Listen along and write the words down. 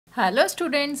Hello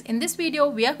students, in this video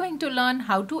we are going to learn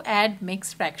how to add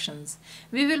mixed fractions.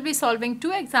 We will be solving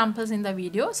two examples in the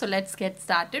video, so let's get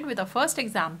started with the first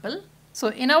example. So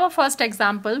in our first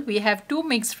example we have two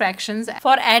mixed fractions.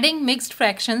 For adding mixed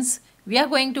fractions we are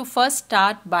going to first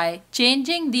start by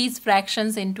changing these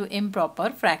fractions into improper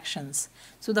fractions.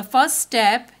 So the first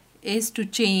step is to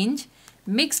change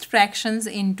mixed fractions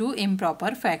into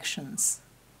improper fractions.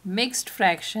 Mixed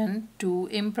fraction to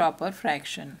improper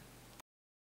fraction.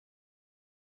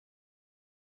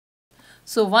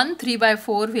 So 1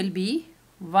 3/4 will be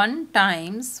 1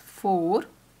 times 4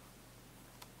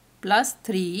 plus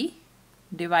 3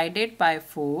 divided by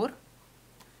 4,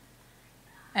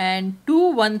 and 2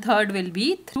 1/3 will be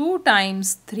 2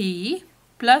 times 3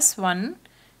 plus 1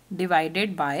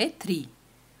 divided by 3.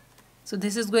 So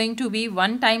this is going to be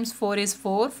 1 times 4 is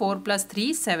 4, 4 plus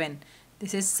 3 7.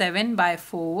 This is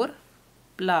 7/4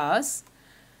 plus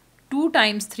 2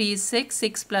 times 3 is 6,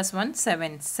 6 plus 1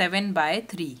 7,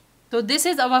 7/3. So this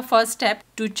is our first step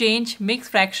to change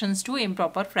mixed fractions to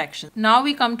improper fractions. Now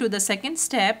we come to the second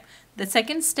step. The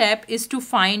second step is to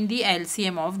find the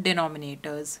LCM of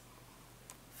denominators.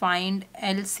 Find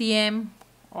LCM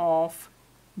of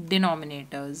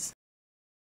denominators.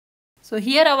 So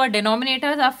here our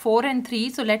denominators are 4 and 3.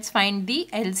 So let's find the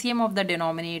LCM of the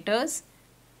denominators.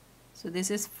 So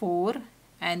this is 4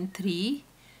 and 3.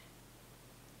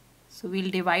 So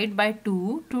we'll divide by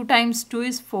 2. 2 times 2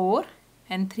 is 4.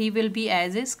 And 3 will be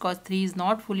as is because 3 is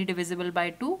not fully divisible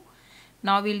by 2.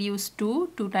 Now we'll use 2.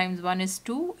 2 times 1 is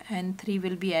 2 and 3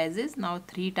 will be as is. Now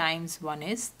 3 times 1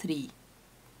 is 3.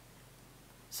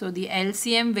 So the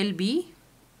LCM will be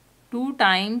 2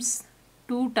 times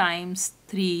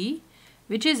 3,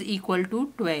 which is equal to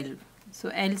 12.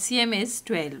 So LCM is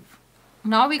 12.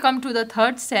 Now we come to the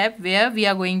third step where we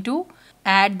are going to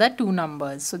add the two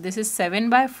numbers. So this is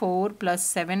 7/4 plus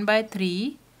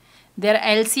 7/3. Their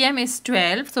LCM is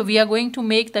 12, so we are going to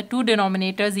make the two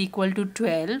denominators equal to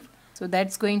 12. So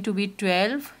that's going to be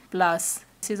 12 plus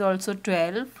this is also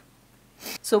 12.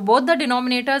 So both the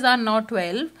denominators are now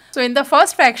 12. So in the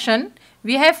first fraction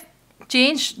we have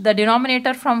changed the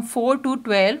denominator from 4 to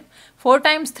 12. 4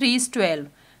 times 3 is 12.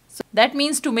 So that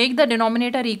means to make the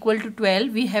denominator equal to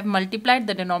 12 we have multiplied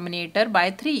the denominator by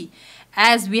 3.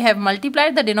 As we have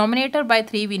multiplied the denominator by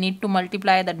 3, we need to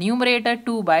multiply the numerator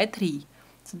 2 by 3.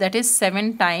 So that is 7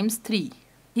 times 3.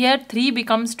 Here 3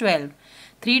 becomes 12.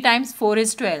 3 times 4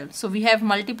 is 12. So we have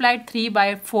multiplied 3 by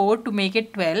 4 to make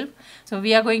it 12. So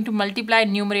we are going to multiply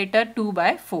numerator 2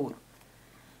 by 4.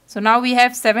 So now we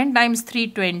have 7 times 3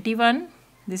 21.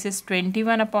 This is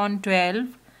 21 upon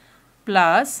 12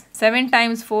 plus 7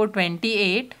 times 4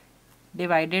 28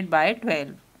 divided by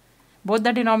 12. Both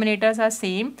the denominators are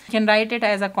same. You can write it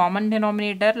as a common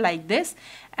denominator like this,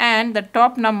 and the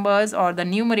top numbers or the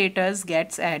numerators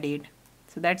gets added.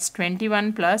 So that's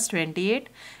 21 plus 28,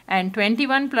 and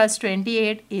 21 plus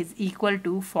 28 is equal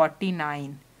to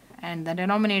 49, and the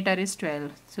denominator is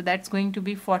 12. So that's going to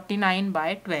be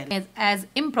 49/12. As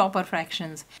improper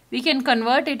fractions, we can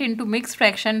convert it into mixed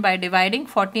fraction by dividing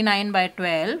 49 by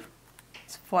 12.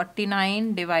 It's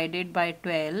 49 divided by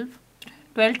 12.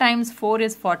 12 times 4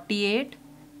 is 48,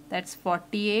 that's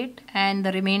 48, and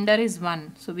the remainder is 1.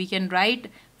 So we can write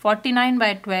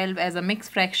 49/12 as a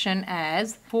mixed fraction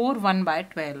as 4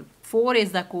 1/12. 4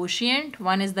 is the quotient,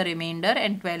 1 is the remainder,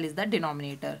 and 12 is the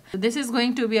denominator. So this is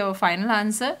going to be our final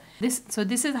answer. So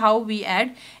this is how we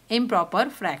add improper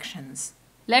fractions.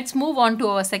 Let's move on to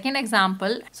our second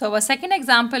example. So our second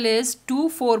example is 2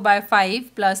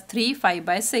 4/5 plus 3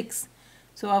 5/6.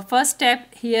 So our first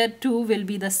step here 2 will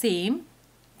be the same.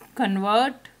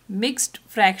 Convert mixed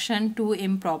fraction to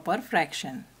improper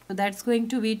fraction. So that's going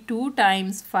to be 2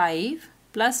 times 5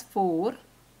 plus 4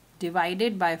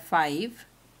 divided by 5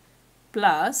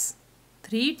 plus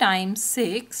 3 times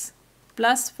 6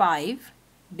 plus 5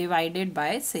 divided by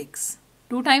 6.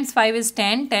 2 times 5 is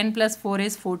 10. 10 plus 4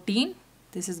 is 14.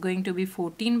 This is going to be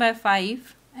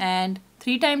 14/5, and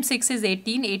 3 times 6 is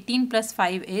 18. 18 plus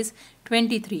 5 is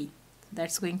 23.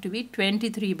 That's going to be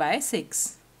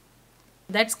 23/6.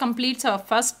 That completes our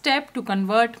first step to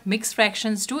convert mixed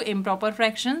fractions to improper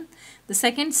fractions. The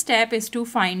second step is to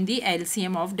find the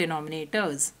LCM of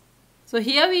denominators. So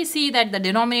here we see that the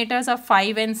denominators are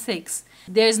 5 and 6.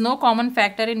 There is no common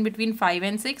factor in between 5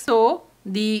 and 6. So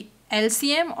the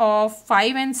LCM of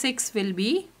 5 and 6 will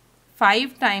be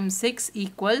 5 times 6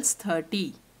 equals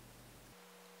 30.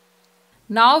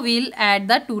 Now we'll add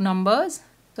the two numbers.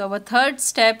 So our third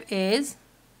step is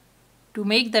to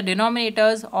make the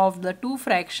denominators of the two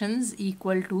fractions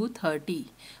equal to 30,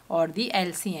 or the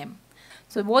LCM.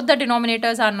 So both the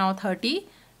denominators are now 30.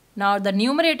 Now the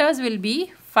numerators will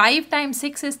be 5 times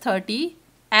 6 is 30.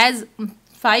 As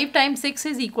 5 times 6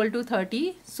 is equal to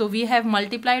 30. So we have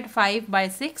multiplied 5 by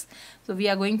 6. So we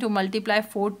are going to multiply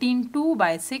 14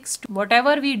 by 6.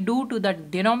 Whatever we do to the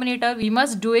denominator, we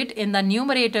must do it in the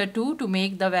numerator too to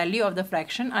make the value of the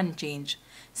fraction unchanged.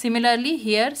 Similarly,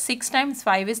 here 6 times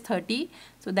 5 is 30.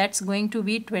 So that's going to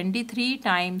be 23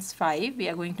 times 5. We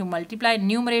are going to multiply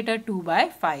numerator 2 by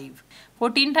 5.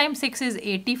 14 times 6 is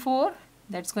 84.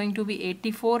 That's going to be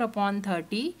 84 upon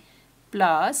 30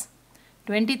 plus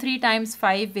 23 times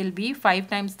 5 will be 5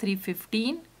 times 3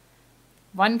 15.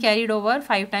 1 carried over,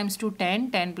 5 times 2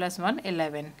 10, 10 plus 1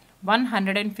 11.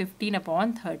 115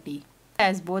 upon 30.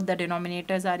 As both the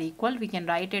denominators are equal, we can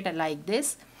write it like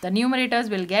this. The numerators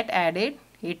will get added,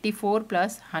 84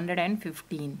 plus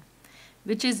 115,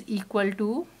 which is equal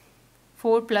to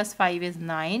 4 plus 5 is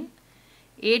 9,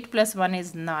 8 plus 1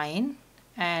 is 9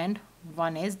 and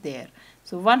 1 is there.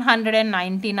 So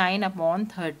 199 upon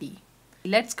 30.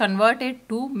 Let's convert it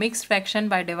to mixed fraction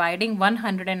by dividing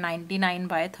 199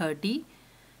 by 30.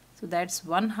 So that's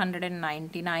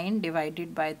 199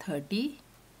 divided by 30.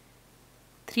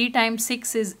 3 times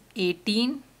 6 is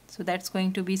 18. So that's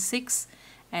going to be 6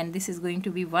 and this is going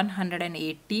to be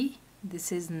 180.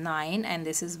 This is 9 and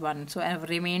this is 1. So our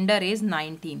remainder is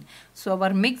 19. So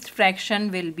our mixed fraction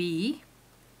will be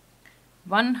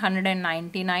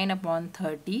 199 upon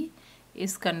 30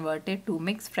 is converted to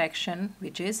mixed fraction,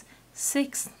 which is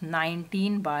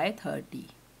 619 by 30.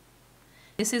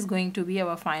 This is going to be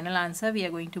our final answer. We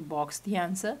are going to box the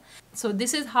answer. So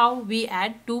this is how we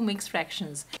add two mixed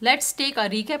fractions. Let's take a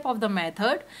recap of the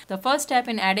method. The first step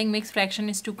in adding mixed fraction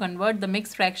is to convert the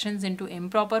mixed fractions into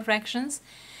improper fractions.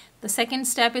 The second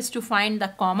step is to find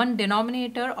the common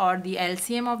denominator or the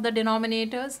LCM of the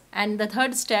denominators. And the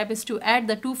third step is to add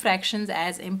the two fractions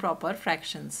as improper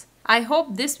fractions. I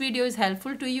hope this video is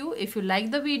helpful to you. If you like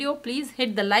the video, please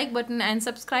hit the like button and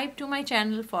subscribe to my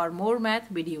channel for more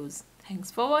math videos.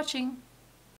 Thanks for watching.